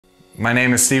My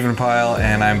name is Stephen Pyle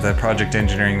and I'm the Project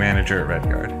Engineering Manager at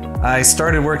RedGuard. I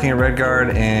started working at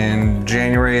RedGuard in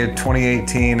January of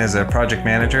 2018 as a project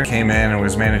manager. Came in and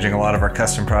was managing a lot of our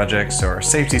custom projects, so our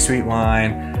safety suite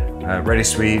line, Ready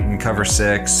Suite and Cover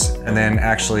 6, and then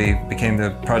actually became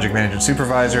the project management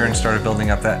supervisor and started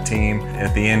building up that team.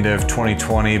 At the end of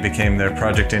 2020 became the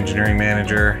project engineering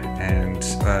manager and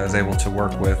was able to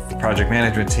work with the project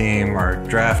management team, our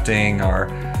drafting, our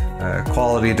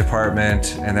quality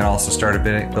department, and then also started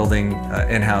building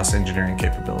in-house engineering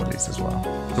capabilities as well.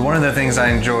 So one of the things I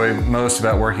enjoy most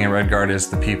about working at RedGuard is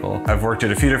the people. I've worked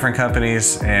at a few different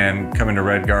companies, and coming to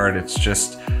RedGuard,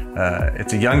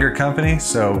 it's a younger company,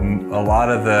 so a lot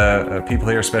of the people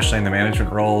here, especially in the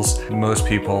management roles, most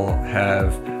people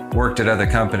have worked at other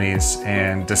companies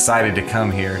and decided to come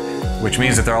here, which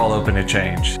means that they're all open to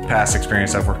change. Past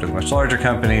experience, I've worked with much larger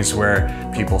companies where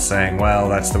people saying, well,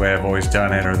 that's the way I've always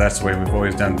done it, or that's the way we've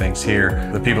always done things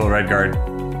here. The people at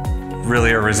RedGuard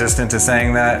really are resistant to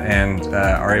saying that and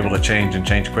are able to change and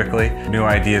change quickly. New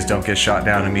ideas don't get shot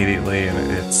down immediately,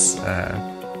 and it's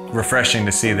refreshing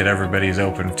to see that everybody's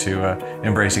open to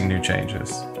embracing new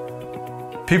changes.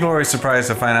 People are always surprised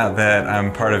to find out that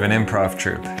I'm part of an improv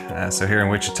troupe. So here in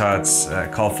Wichita, it's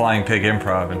called Flying Pig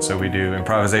Improv, and so we do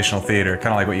improvisational theater, kind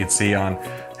of like what you'd see on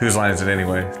Whose Line Is It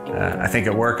Anyway? I think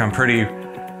at work I'm pretty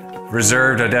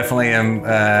reserved. I definitely am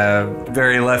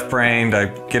very left-brained. I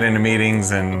get into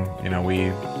meetings and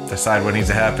we decide what needs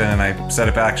to happen, and I set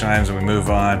up action items and we move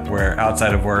on. Where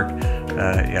outside of work,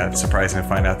 yeah, it's surprising to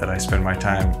find out that I spend my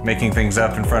time making things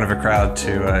up in front of a crowd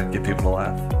to get people to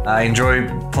laugh. I enjoy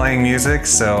playing music,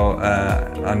 so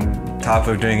on top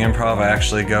of doing improv, I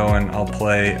actually go and I'll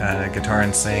play guitar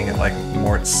and sing at like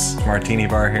Mort's Martini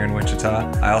Bar here in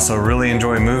Wichita. I also really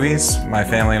enjoy movies. My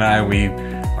family and I, we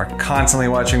are constantly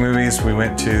watching movies. We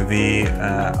went to the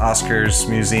Oscars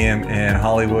Museum in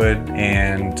Hollywood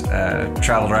and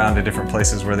traveled around to different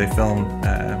places where they film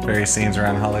various scenes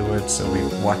around Hollywood, so we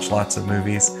watch lots of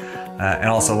movies. And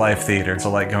also live theater. So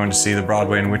like going to see the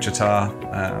Broadway in Wichita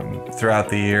throughout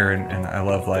the year, and I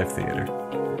love live theater.